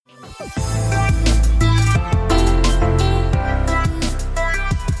What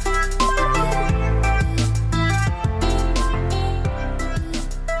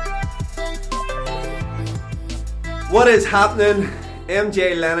is happening?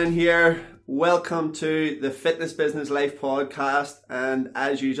 MJ Lennon here. Welcome to the Fitness Business Life podcast, and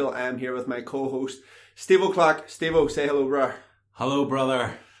as usual I am here with my co-host Steve O'Clock. Steve-O, say hello, bro. Hello,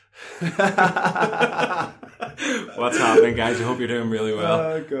 brother. What's happening, guys? I hope you're doing really well.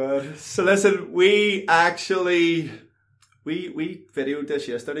 Oh god. So listen, we videoed this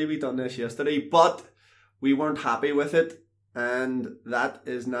yesterday, we done this yesterday, but we weren't happy with it. And that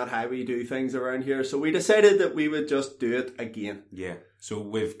is not how we do things around here. So we decided that we would just do it again. Yeah. So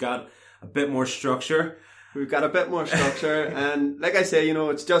we've got a bit more structure. And like I say,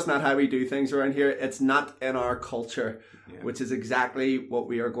 it's just not how we do things around here. It's not in our culture, which is exactly what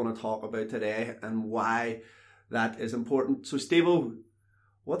we are going to talk about today and why that is important. So Steve-O,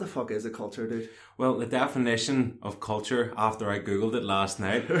 what the fuck is a culture, dude? Well, the definition of culture, after I Googled it last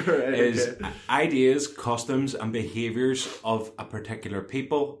night, is ideas, customs and behaviours of a particular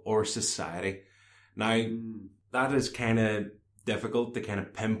people or society. Now, that is kind of difficult to kind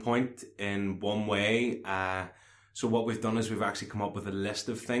of pinpoint in one way. So what we've done is we've actually come up with a list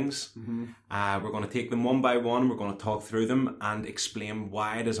of things. We're going to take them one by one. We're going to talk through them and explain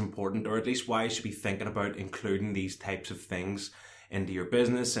why it is important, or at least why you should be thinking about including these types of things into your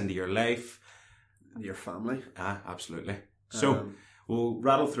business, into your life. Your family. Absolutely. So we'll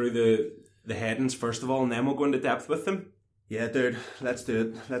rattle through the headings first of all, and then we'll go into depth with them. Yeah, dude, let's do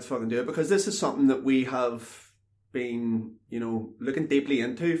it. Let's fucking do it, because this is something that we have been, looking deeply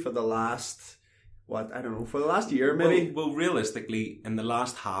into for the last, for the last year maybe? Well, realistically, in the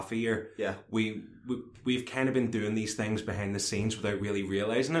last half a year, we've kind of been doing these things behind the scenes without really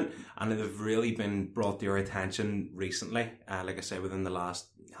realising it, and they've really been brought to our attention recently, like I said, within the last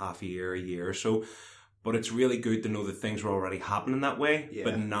half a year or so. But it's really good to know that things were already happening that way. Yeah.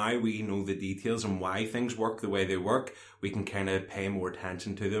 But now we know the details and why things work the way they work. We can kind of pay more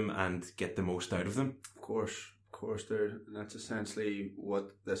attention to them and get the most out of them. Of course, dude. And that's essentially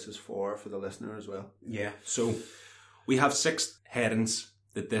what this is for the listener as well. Yeah. So we have 6 headings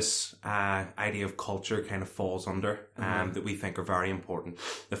that this idea of culture kind of falls under, that we think are very important.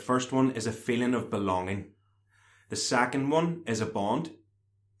 The first one is a feeling of belonging. The second one is a bond.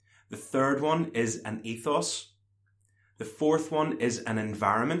 The third one is an ethos. The fourth one is an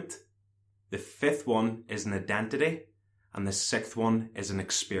environment. The fifth one is an identity. And the sixth one is an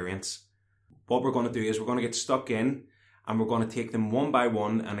experience. What we're going to do is we're going to get stuck in, and we're going to take them one by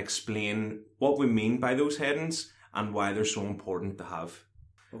one and explain what we mean by those headings and why they're so important to have.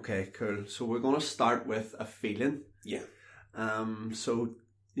 Okay, cool. So we're going to start with a feeling. Yeah. So,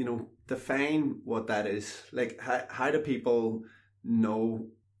 define what that is. Like, how do people know?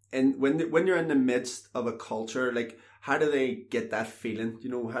 And when you're in the midst of a culture, like, how do they get that feeling?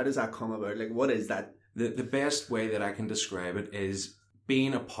 How does that come about? Like, what is that? The best way that I can describe it is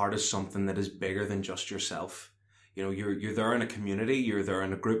being a part of something that is bigger than just yourself. You're there in a community, you're there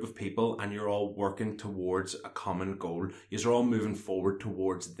in a group of people, and you're all working towards a common goal. You're all moving forward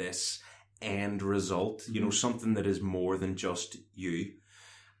towards this end result, something that is more than just you.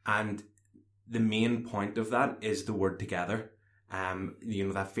 And the main point of that is the word together.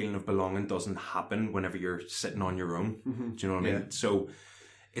 That feeling of belonging doesn't happen whenever you're sitting on your own. Do you know what I mean? So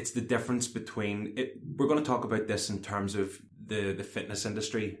it's the difference between it. We're going to talk about this in terms of the fitness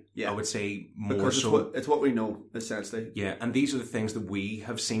industry. Yeah. I would say more because it's what we know, essentially. Yeah, and these are the things that we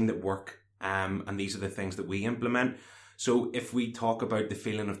have seen that work, and these are the things that we implement. So if we talk about the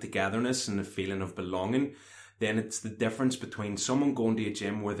feeling of togetherness and the feeling of belonging, then it's the difference between someone going to a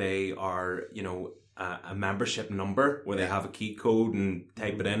gym where they are, a membership number, where they have a key code and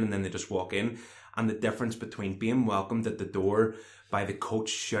type it in and then they just walk in, and the difference between being welcomed at the door by the coach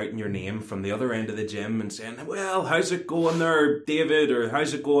shouting your name from the other end of the gym and saying, well, how's it going there, David? Or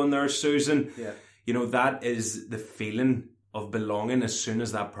how's it going there, Susan? Yeah. That is the feeling of belonging as soon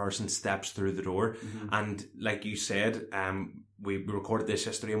as that person steps through the door. And like you said, we recorded this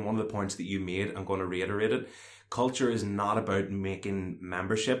yesterday, and one of the points that you made, I'm going to reiterate it. Culture is not about making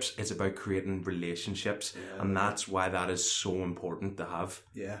memberships, it's about creating relationships. Yeah. And that's why that is so important to have.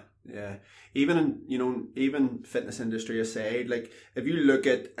 Yeah. Even even fitness industry aside, like if you look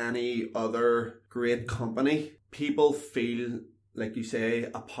at any other great company, people feel, like you say,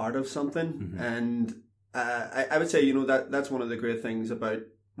 a part of something. And I would say, that's one of the great things about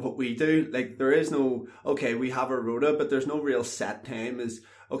what we do. Like, there is no, okay, we have a rota, but there's no real set time. Is,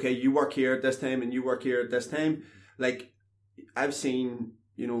 okay, you work here at this time and you work here at this time. Like, I've seen,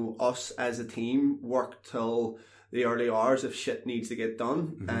 us as a team work till the early hours if shit needs to get done.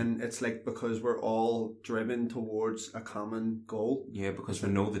 Mm-hmm. And it's like because we're all driven towards a common goal. Yeah, because we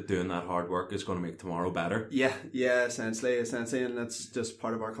know that doing that hard work is going to make tomorrow better. Yeah, essentially, and that's just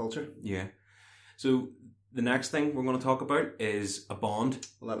part of our culture. Yeah. So the next thing we're going to talk about is a bond.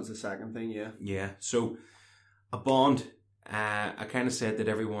 Well, that was the second thing, yeah. Yeah. So a bond, I kind of said that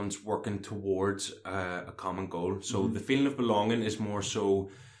everyone's working towards a common goal. So the feeling of belonging is more so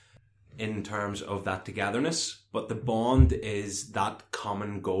in terms of that togetherness, but the bond is that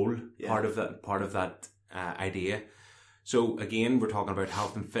common goal, part of that idea. So again, we're talking about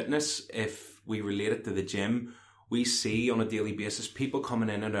health and fitness. If we relate it to the gym, we see on a daily basis people coming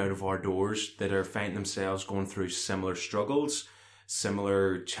in and out of our doors that are finding themselves going through similar struggles,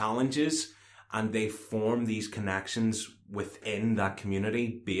 similar challenges, and they form these connections within that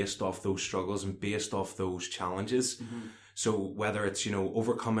community based off those struggles and based off those challenges. Mm-hmm. So whether it's,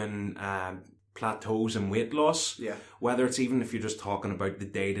 overcoming plateaus and weight loss, whether it's even if you're just talking about the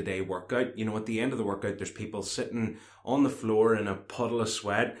day-to-day workout, at the end of the workout, there's people sitting on the floor in a puddle of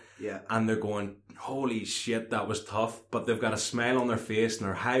sweat and they're going, holy shit, that was tough, but they've got a smile on their face and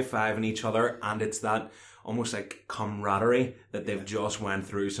they're high-fiving each other, and it's that almost like camaraderie that they've just went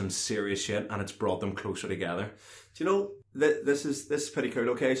through some serious shit and it's brought them closer together. Do you know, this is pretty cool.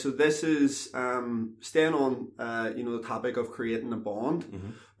 Okay, so this is staying on the topic of creating a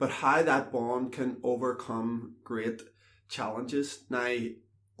bond, but how that bond can overcome great challenges. Now,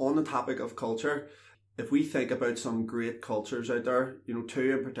 on the topic of culture, if we think about some great cultures out there,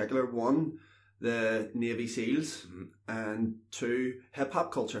 two in particular: one, the Navy SEALs, and two, hip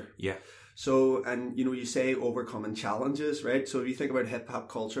hop culture. Yeah. So, and you say overcoming challenges, right? So if you think about hip hop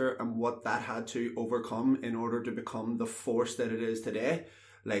culture and what that had to overcome in order to become the force that it is today,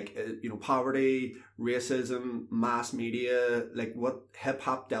 like, poverty, racism, mass media, like what hip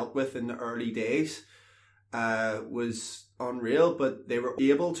hop dealt with in the early days, was unreal, but they were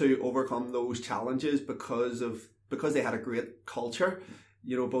able to overcome those challenges because they had a great culture.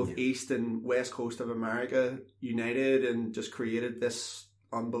 Both East and West Coast of America united and just created this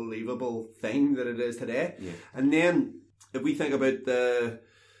unbelievable thing that it is today. And then if we think about the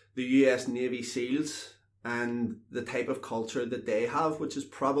US Navy SEALs and the type of culture that they have, which is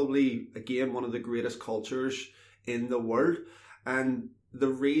probably again one of the greatest cultures in the world, and the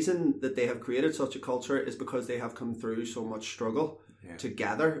reason that they have created such a culture is because they have come through so much struggle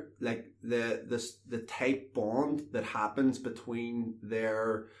together. Like the type bond that happens between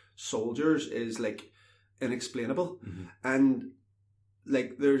their soldiers is like inexplainable. And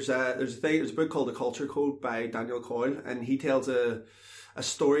like there's a book called The Culture Code by Daniel Coyle, and he tells a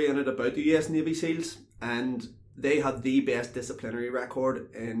story in it about the US Navy SEALs, and they have the best disciplinary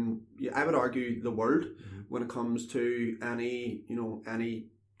record in, I would argue, the world when it comes to any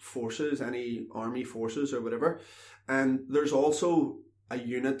forces, any army forces or whatever. And there's also a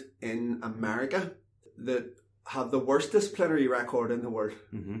unit in America that have the worst disciplinary record in the world,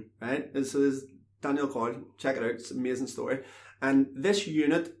 right? This is Daniel Coyle. Check it out. It's an amazing story. And this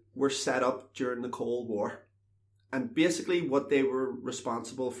unit were set up during the Cold War. And basically what they were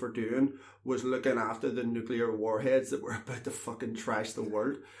responsible for doing was looking after the nuclear warheads that were about to fucking trash the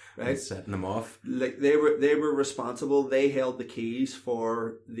world, right? And setting them off. Like they were responsible. They held the keys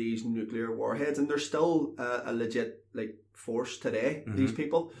for these nuclear warheads, and they're still a legit force today, these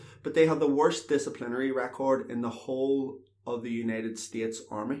people. But they have the worst disciplinary record in the whole of the United States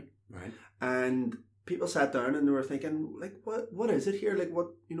Army. Right. And people sat down and they were thinking, like, what is it here? Like,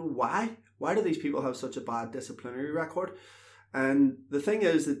 why do these people have such a bad disciplinary record? And the thing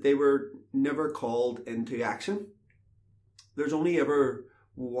is that they were never called into action. There's only ever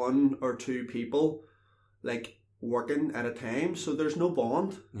one or two people working at a time, so there's no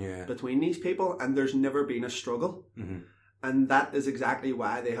bond between these people, and there's never been a struggle. And that is exactly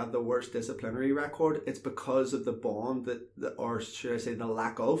why they have the worst disciplinary record. It's because of the bond or should I say the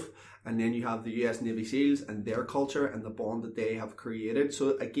lack of. And then you have the US Navy SEALs and their culture and the bond that they have created.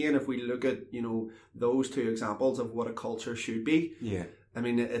 So again, if we look at, those two examples of what a culture should be, I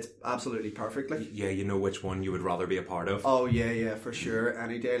mean, it's absolutely perfect. Which one you would rather be a part of. Oh yeah, for sure.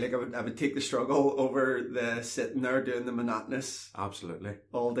 Any day. I would take the struggle over the sitting there doing the monotonous. Absolutely.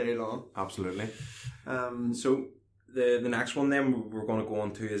 All day long. Absolutely. So the next one then we're going to go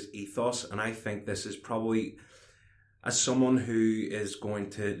on to is ethos, and I think this is probably, as someone who is going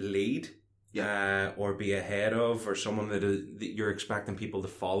to lead or be ahead of, or someone that you're expecting people to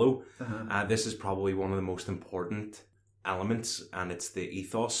follow, this is probably one of the most important elements, and it's the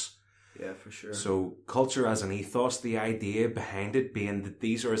ethos. Yeah, for sure. So culture as an ethos, the idea behind it being that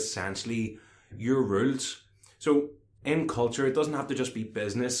these are essentially your rules. So in culture, it doesn't have to just be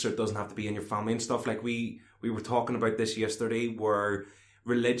business, or it doesn't have to be in your family and stuff. Like we we were talking about this yesterday, where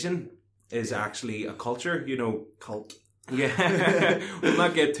religion is actually a culture, you know. Cult. Yeah, we'll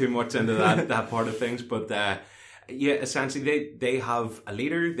not get too much into that part of things, but yeah, essentially they have a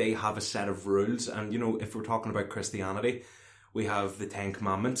leader, they have a set of rules, and you know, if we're talking about Christianity, we have the Ten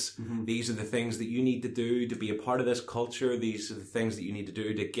Commandments. Mm-hmm. These are the things that you need to do to be a part of this culture. These are the things that you need to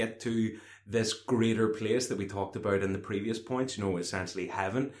do to get to this greater place that we talked about in the previous points, you know, essentially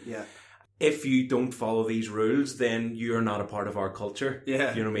heaven. Yeah. If you don't follow these rules, then you're not a part of our culture.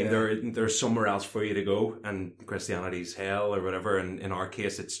 Yeah. You know what I mean? Yeah. There's somewhere else for you to go, and Christianity's hell or whatever. And in our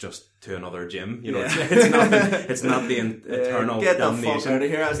case, it's just to another gym. You know, Yeah. it's not the eternal get the damnation. fuck out of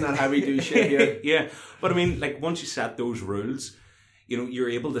here. That's not how we do shit here. Yeah. But I mean, like, once you set those rules, you know, you're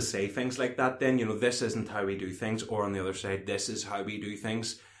able to say things like that then, you know, this isn't how we do things, or on the other side, this is how we do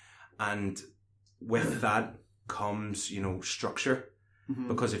things. And with that comes, you know, structure. Mm-hmm.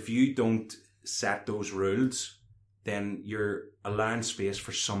 Because if you don't set those rules, then you're allowing space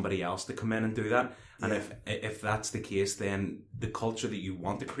for somebody else to come in and do that. And if that's the case, then the culture that you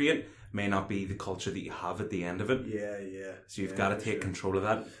want to create may not be the culture that you have at the end of it. Yeah, yeah. So you've got to take control of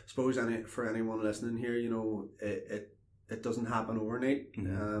that. I suppose for anyone listening here, you know, it doesn't happen overnight.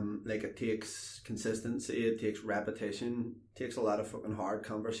 Mm-hmm. Like, it takes consistency, it takes repetition, it takes a lot of fucking hard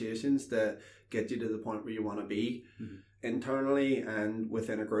conversations to get you to the point where you want to be internally and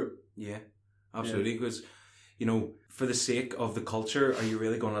within a group. Yeah, absolutely. Because, you know, for the sake of the culture, are you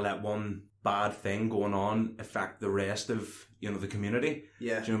really going to let one bad thing going on affect the rest of, you know, the community?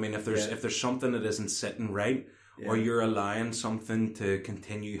 Yeah. Do you know what I mean? If there's something that isn't sitting right, or you're allowing something to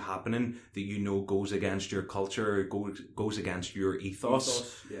continue happening that you know goes against your culture, or goes against your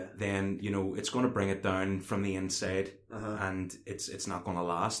ethos, then, you know, it's going to bring it down from the inside, and it's not going to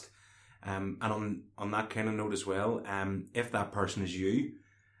last. And on that kind of note as well, if that person is you,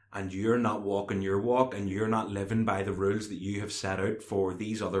 and you're not walking your walk, and you're not living by the rules that you have set out for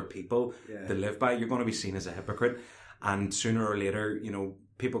these other people to live by, you're going to be seen as a hypocrite. And sooner or later, you know,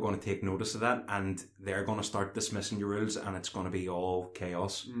 people are going to take notice of that, and they're going to start dismissing your rules, and it's going to be all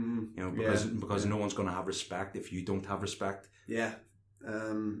chaos. You know, because no one's going to have respect if you don't have respect. Yeah.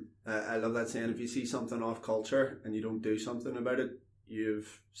 I love that saying, if you see something off culture and you don't do something about it,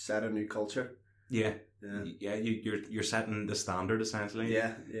 you've set a new culture. Yeah. You're setting the standard, essentially.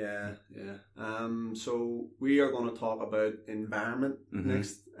 Yeah. So we are going to talk about environment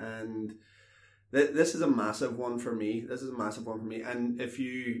next, and this is a massive one for me. And if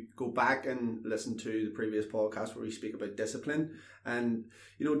you go back and listen to the previous podcast where we speak about discipline, and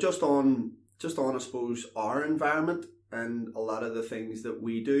you know, just on I suppose our environment and a lot of the things that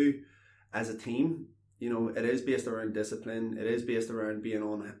we do as a team, you know, it is based around discipline. It is based around being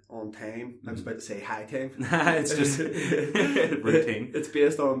on time. I was about to say high time. It's just routine. It's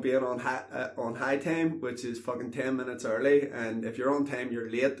based on being on high time, which is fucking 10 minutes early. And if you're on time, you're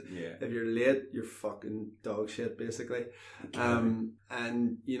late. Yeah. If you're late, you're fucking dog shit, basically.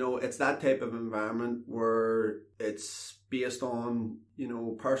 And you know, it's that type of environment where it's based on, you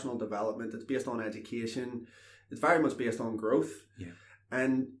know, personal development. It's based on education. It's very much based on growth. Yeah.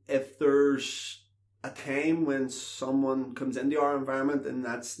 And if there's a time when someone comes into our environment and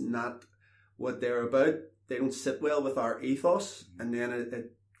that's not what they're about, they don't sit well with our ethos, and then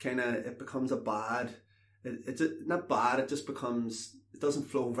it becomes a bad, it's not bad, it just becomes, it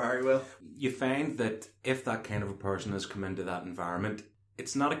doesn't flow very well. You find that if that kind of a person has come into that environment,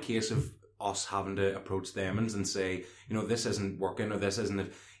 it's not a case of us having to approach them and say, you know, this isn't working or this isn't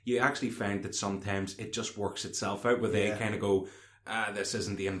it. You actually find that sometimes it just works itself out, where they kind of go, this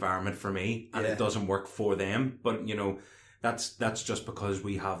isn't the environment for me, and it doesn't work for them. But you know, that's just because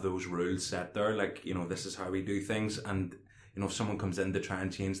we have those rules set there, like, you know, this is how we do things. And you know, if someone comes in to try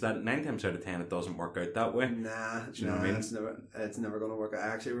and change that, 9 times out of 10 it doesn't work out that way. Do you know what I mean? It's never going to work out. I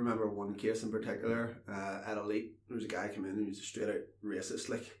actually remember one case in particular at Elite. There was a guy came in who was a straight out racist,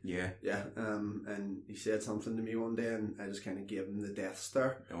 like. And he said something to me one day, and I just kind of gave him the death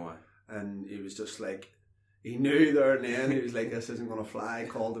stare. And he was just like, he knew there and then, he was like, this isn't going to fly.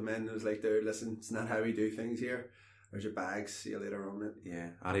 Called him in and was like, dude, listen, it's not how we do things here. There's your bags, see you later on it.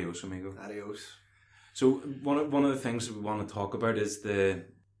 Yeah, adios amigo. Adios. So one of the things that we want to talk about is the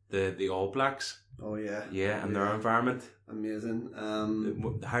All Blacks. Oh yeah. Yeah, and their environment. Amazing.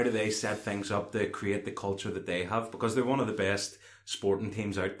 How do they set things up to create the culture that they have? Because they're one of the best sporting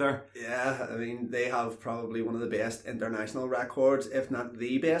teams out there. Yeah, I mean, they have probably one of the best international records, if not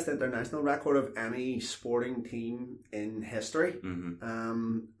the best international record of any sporting team in history.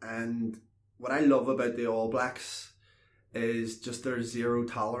 And what I love about the All Blacks is just their zero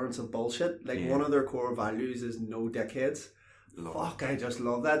tolerance of bullshit. Like, one of their core values is no dickheads. fuck, I just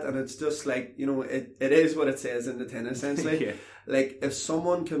love that. And it's just like, you know, it is what it says in the tin, essentially. Yeah. Like, if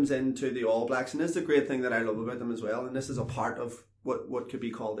someone comes into the All Blacks, and this is the great thing that I love about them as well, and this is a part of what could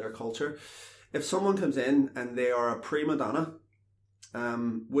be called their culture. If someone comes in and they are a prima donna,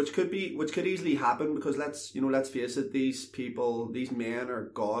 which could easily happen, because let's face it, these men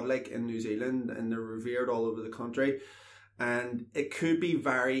are godlike in New Zealand, and they're revered all over the country. And it could be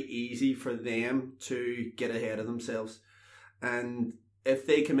very easy for them to get ahead of themselves. And if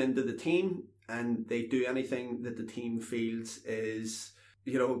they come into the team and they do anything that the team feels is,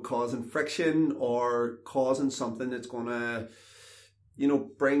 you know, causing friction or causing something that's going to, you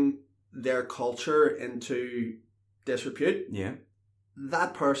know, bring their culture into disrepute, yeah,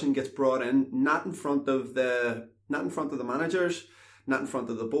 that person gets brought in, not in front of the managers, not in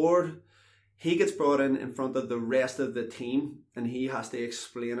front of the board. He gets brought in front of the rest of the team, and he has to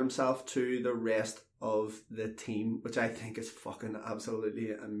explain himself to the rest of the team, which I think is fucking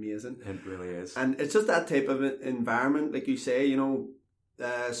absolutely amazing. It really is. And it's just that type of environment, like you say, you know,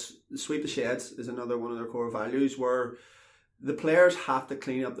 sweep the sheds is another one of their core values, where the players have to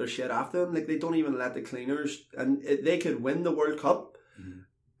clean up their shit after them. Like, they don't even let the cleaners, and they could win the World Cup,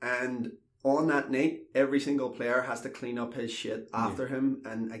 and on that night, every single player has to clean up his shit after him.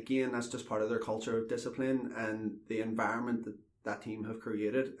 And again, that's just part of their culture of discipline and the environment that team have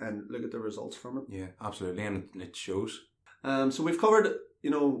created. And look at the results from it. Yeah, absolutely, and it shows. So we've covered,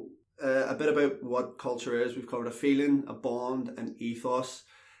 you know, a bit about what culture is. We've covered a feeling, a bond, an ethos,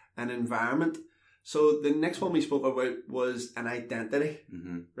 an environment. So the next one we spoke about was an identity,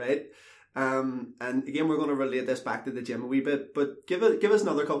 right? And again, we're going to relate this back to the gym a wee bit, but give us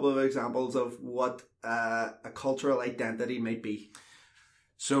another couple of examples of what a cultural identity might be.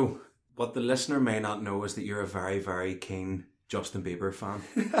 So, what the listener may not know is that you're a very, very keen Justin Bieber fan.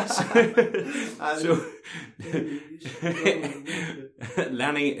 So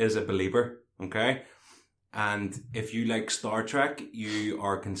Lenny is a believer, okay? And if you like Star Trek, you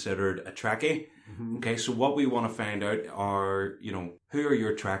are considered a Trekkie. Okay, so what we want to find out are, you know, who are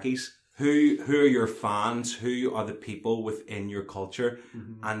your Trekkies? Who are your fans? Who are the people within your culture?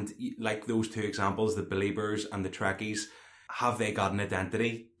 And like those two examples, the believers and the Trekkies, have they got an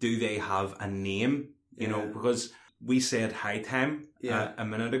identity? Do they have a name? You know, because we said high time a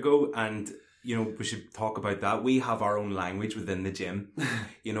minute ago, and you know, we should talk about that. We have our own language within the gym,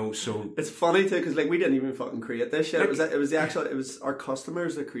 you know, so it's funny too, because like, we didn't even fucking create this shit. Like, it was our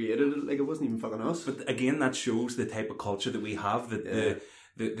customers that created it. Like, it wasn't even fucking us. But again, that shows the type of culture that we have, that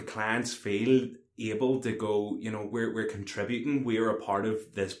the clients feel able to go, you know, we're contributing, we're a part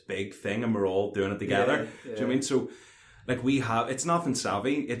of this big thing, and we're all doing it together. Do you know what I mean? So, like, it's nothing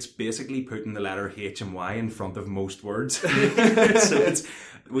savvy. It's basically putting the letter H and Y in front of most words. So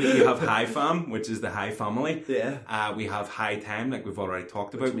we have High Fam, which is the High Family. Yeah. We have High Time, like we've already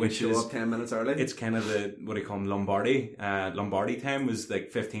talked about, which show is up 10 minutes early. It's kind of the, what do you call them, Lombardi. Lombardi time was like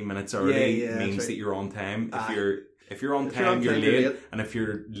 15 minutes early means that you're on time. If you're on time, you're late. And if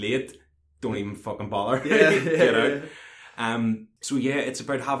you're late, don't even fucking bother. Get out. So yeah, it's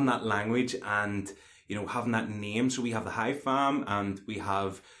about having that language and, you know, having that name. So we have the High Fam, and we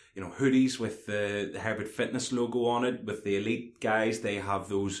have, you know, hoodies with the Hybrid Fitness logo on it. With the elite guys, they have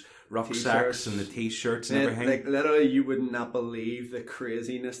those rucksacks and the t-shirts and everything. Like, literally, you would not believe the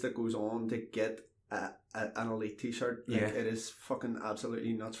craziness that goes on to get an elite t-shirt. Like, it is fucking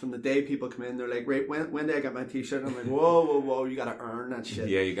absolutely nuts. From the day people come in, they're like, right, when do I get my t-shirt? I'm like, whoa, you gotta earn that shit.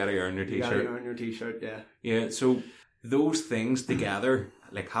 Yeah, you gotta earn your t-shirt. You gotta earn your t-shirt, Yeah, so those things together,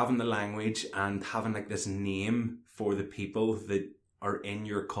 like having the language and having like this name for the people that are in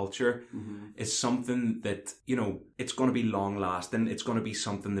your culture, is something that, you know, it's going to be long lasting. It's going to be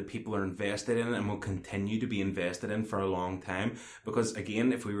something that people are invested in and will continue to be invested in for a long time. Because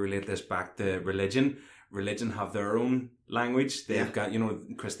again, if we relate this back to religion have their own language. They've got, you know,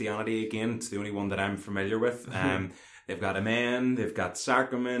 Christianity, again, it's the only one that I'm familiar with. They've got amen, they've got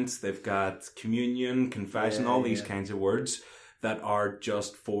sacraments, they've got communion, confession, all these kinds of words that are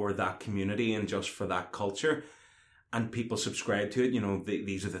just for that community and just for that culture. And people subscribe to it. You know,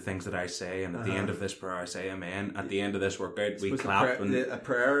 these are the things that I say, and at the end of this prayer I say amen. At the end of this workout we clap. A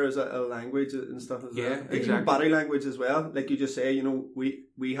prayer is a language and stuff as well. Yeah, exactly. Body language as well. Like you just say, you know,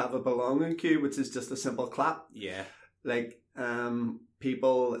 we have a belonging cue, which is just a simple clap. Yeah. Like,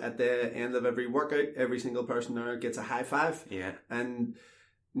 people at the end of every workout, every single person there gets a high five. Yeah. And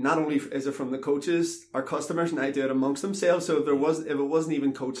not only is it from the coaches, our customers now do it amongst themselves. So if it wasn't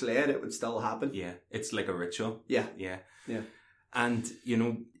even coach led, it would still happen. Yeah, it's like a ritual. Yeah. And you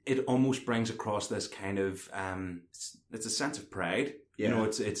know, it almost brings across this kind of it's a sense of pride. Yeah. You know,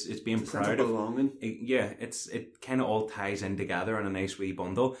 it's being It's a sense proud of of. belonging. It kind of all ties in together in a nice wee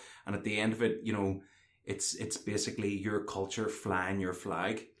bundle, and at the end of it, you know, it's basically your culture flying your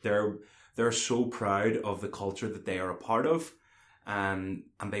flag. They're so proud of the culture that they are a part of, and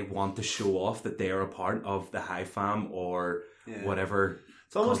they want to show off that they are a part of the High Fam or whatever.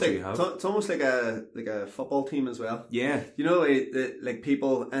 It's almost culture like you have. it's almost like a football team as well. Yeah, You know, like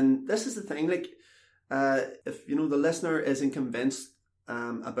people, and this is the thing. Like, if you know the listener isn't convinced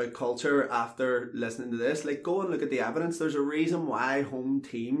about culture after listening to this, like, go and look at the evidence. There's a reason why home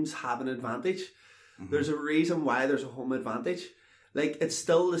teams have an advantage. There's a reason why there's a home advantage. Like, it's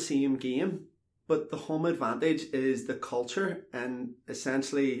still the same game, but the home advantage is the culture, and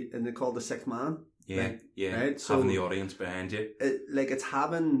essentially, and they call the sixth man. Right? So having the audience behind you. It's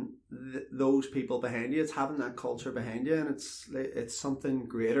having those people behind you. It's having that culture behind you, and it's something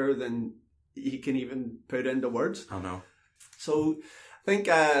greater than you can even put into words. I know. So I think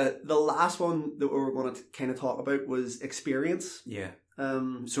the last one that we were going to kind of talk about was experience. Yeah.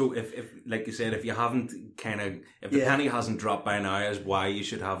 So if like you said, if you haven't if the penny hasn't dropped by now as why you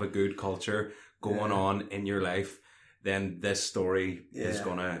should have a good culture going on in your life, then this story is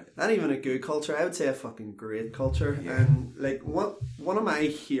gonna... Not even a good culture, I would say a fucking great culture. Yeah. And like one of my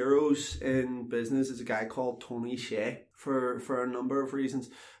heroes in business is a guy called Tony Hsieh for a number of reasons.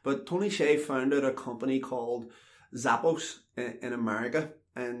 But Tony Hsieh founded a company called Zappos in America.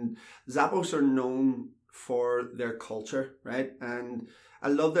 And Zappos are known for their culture, right? And I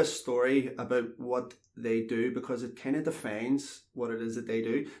love this story about what they do because it kind of defines what it is that they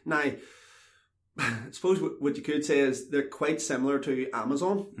do. Now, I suppose what you could say is they're quite similar to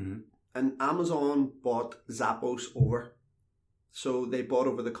Amazon. Mm-hmm. And Amazon bought Zappos over. So they bought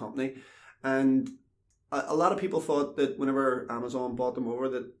over the company. And a lot of people thought that whenever Amazon bought them over,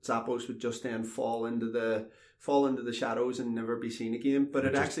 that Zappos would just then fall into the shadows and never be seen again. But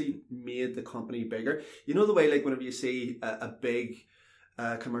it actually made the company bigger. You know the way, like, whenever you see a big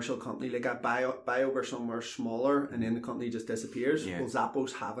commercial company like a buy over somewhere smaller and then the company just disappears. Well,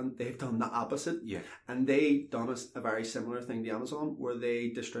 Zappos haven't. They've done the opposite. And they done a very similar thing to Amazon where they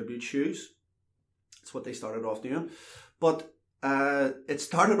distribute shoes. That's what they started off doing. But it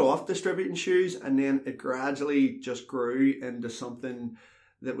started off distributing shoes and then it gradually just grew into something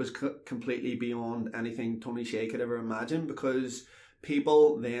that was completely beyond anything Tony Hsieh could ever imagine, because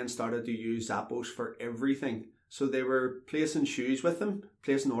people then started to use Zappos for everything. So they were placing shoes with them,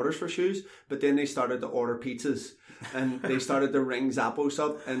 placing orders for shoes, but then they started to order pizzas and they started to ring Zappos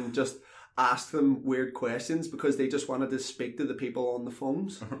up and just ask them weird questions because they just wanted to speak to the people on the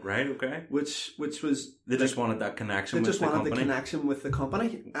phones. Right, okay. Which was... They just wanted that connection with the company. They just wanted the connection with the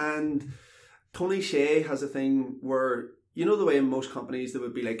company. And Tony Hsieh has a thing where, you know the way in most companies they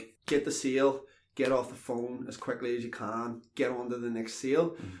would be like, get the sale, get off the phone as quickly as you can, get on to the next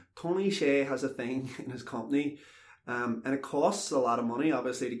sale. Tony Hsieh has a thing in his company, and it costs a lot of money,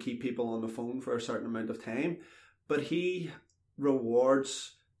 obviously, to keep people on the phone for a certain amount of time, but he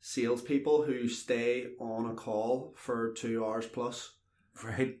rewards salespeople who stay on a call for 2 hours plus.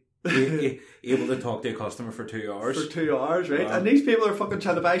 Right. Able to talk to a customer for 2 hours. For 2 hours, right? Wow. And these people are fucking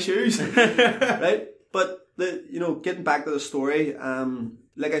trying to buy shoes, right? But getting back to the story,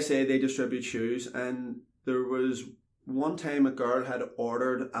 like I say, they distribute shoes, and there was one time a girl had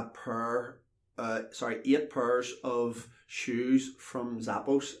ordered 8 pairs of shoes from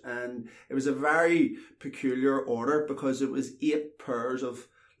Zappos, and it was a very peculiar order because it was 8 pairs of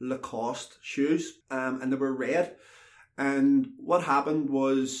Lacoste shoes, and they were red. And what happened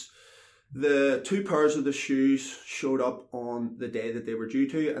was the 2 pairs of the shoes showed up on the day that they were due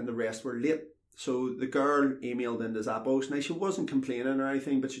to, and the rest were late. So the girl emailed into Zappos. Now, she wasn't complaining or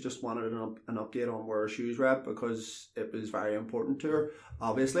anything, but she just wanted an update on where her shoes were at because it was very important to her,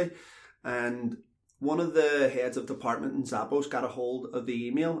 obviously. And one of the heads of department in Zappos got a hold of the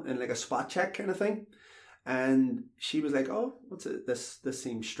email in like a spot check kind of thing. And she was like, oh, what's it? This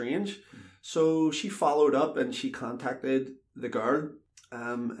seems strange. So she followed up and she contacted the girl.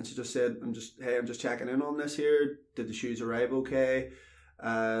 And she just said, I'm just checking in on this here. Did the shoes arrive okay?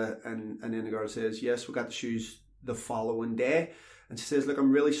 And then the girl says, yes, we got the shoes the following day. And she says, look,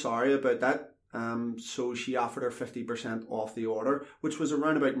 I'm really sorry about that. So she offered her 50% off the order, which was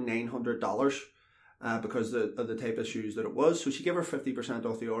around about $900 because of the type of shoes that it was. So she gave her 50%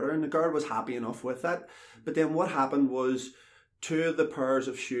 off the order, and the girl was happy enough with that. But then what happened was 2 of the pairs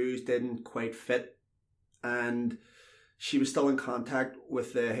of shoes didn't quite fit, and she was still in contact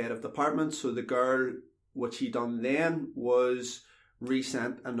with the head of department. So the girl, what she done then was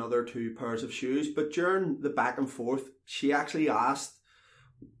resent another 2 pairs of shoes. But during the back and forth, she actually asked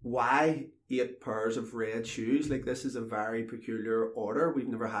why 8 pairs of red shoes? Like, this is a very peculiar order. We've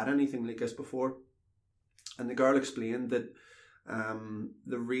never had anything like this before. And the girl explained that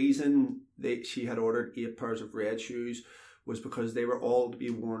the reason she had ordered 8 pairs of red shoes was because they were all to be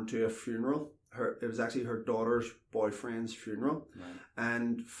worn to a funeral. It was actually her daughter's boyfriend's funeral. Right.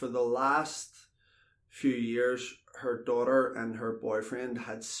 And for the last few years, her daughter and her boyfriend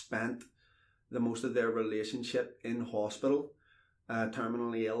had spent the most of their relationship in hospital,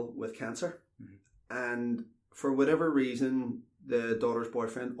 terminally ill with cancer. Mm-hmm. And for whatever reason, the daughter's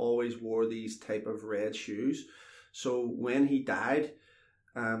boyfriend always wore these type of red shoes. So when he died,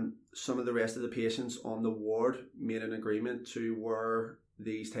 some of the rest of the patients on the ward made an agreement to wear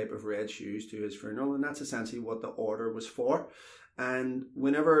these type of red shoes to his funeral, and that's essentially what the order was for. And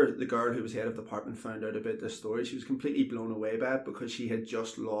whenever the girl who was head of the department found out about this story, she was completely blown away by it, because she had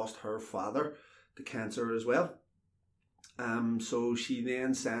just lost her father to cancer as well. So she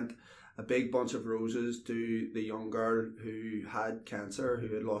then sent a big bunch of roses to the young girl who had cancer,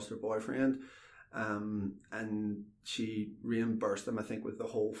 who had lost her boyfriend, and she reimbursed them, I think, with the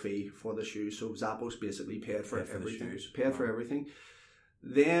whole fee for the shoes. So Zappos basically paid for everything. Paid for everything.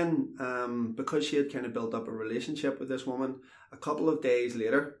 Then, because she had kind of built up a relationship with this woman, a couple of days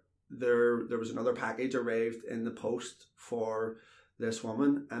later, there was another package arrived in the post for this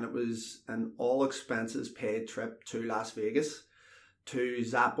woman, and it was an all expenses paid trip to Las Vegas, to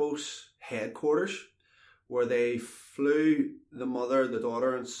Zappos headquarters, where they flew the mother, the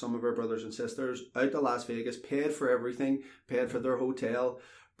daughter, and some of her brothers and sisters out to Las Vegas, paid for everything, paid for their hotel,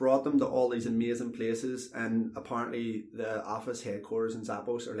 brought them to all these amazing places. And apparently the office headquarters in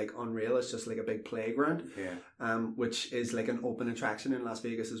Zappos are like unreal. It's just like a big playground, which is like an open attraction in Las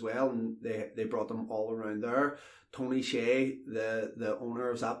Vegas as well. And they brought them all around there. Tony Hsieh, the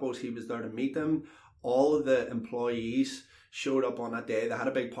owner of Zappos, he was there to meet them. All of the employees showed up on that day. They had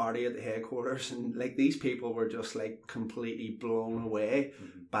a big party at the headquarters, and like these people were just like completely blown away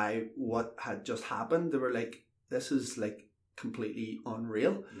by what had just happened. They were like, this is like completely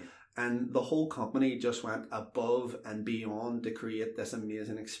unreal. And the whole company just went above and beyond to create this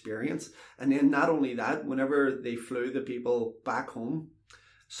amazing experience. And then not only that, whenever they flew the people back home,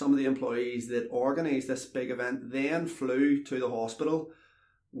 some of the employees that organised this big event then flew to the hospital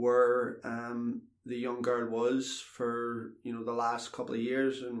where the young girl was for, you know, the last couple of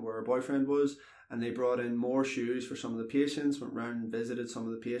years, and where her boyfriend was, and they brought in more shoes for some of the patients, went round and visited some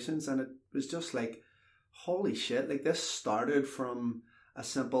of the patients, and it was just like, holy shit, like this started from a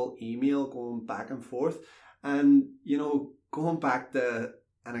simple email going back and forth. And, you know, going back to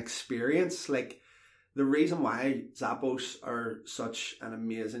an experience, like the reason why Zappos are such an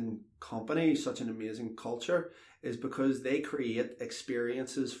amazing company, such an amazing culture, is because they create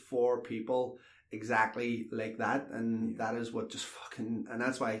experiences for people exactly like that. And that is what just fucking, and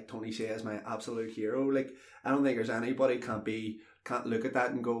that's why Tony Hsieh is my absolute hero. Like, I don't think there's anybody can't look at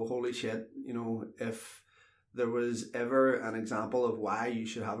that and go, holy shit, you know, if there was ever an example of why you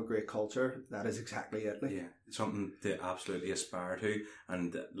should have a great culture, that is exactly it. Like. Yeah, something to absolutely aspire to,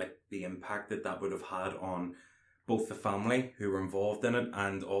 and like the impact that would have had on both the family who were involved in it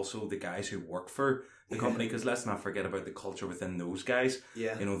and also the guys who work for the company, because let's not forget about the culture within those guys.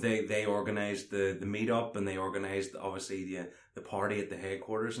 Yeah, you know, they organised the meetup, and they organised obviously the party at the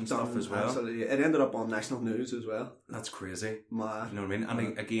headquarters and stuff as well. Absolutely, it ended up on national news as well. That's crazy. Mad. You know what I mean?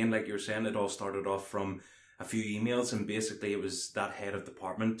 And again, like you're saying, it all started off from a few emails, and basically it was that head of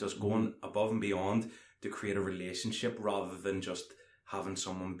department just going above and beyond to create a relationship rather than just having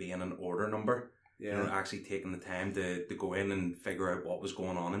someone being an order number. Yeah. You know, actually taking the time to go in and figure out what was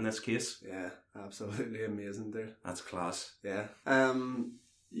going on in this case. Yeah, absolutely amazing, dude. That's class. Yeah.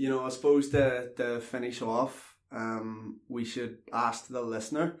 You know, I suppose to finish off, we should ask the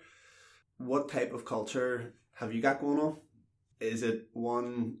listener, what type of culture have you got going on? Is it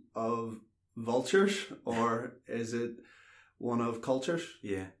one of vultures, or is it one of cultures?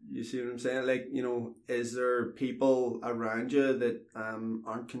 Yeah. You see what I'm saying? Like, you know, is there people around you that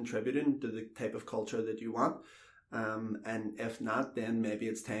aren't contributing to the type of culture that you want? And if not, then maybe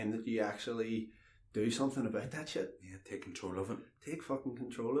it's time that you actually do something about that shit. Yeah, take control of it. Take fucking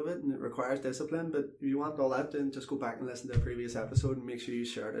control of it, and it requires discipline. But if you want all that, then just go back and listen to a previous episode and make sure you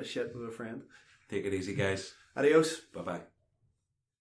share this shit with a friend. Take it easy, guys. Adios. Bye-bye.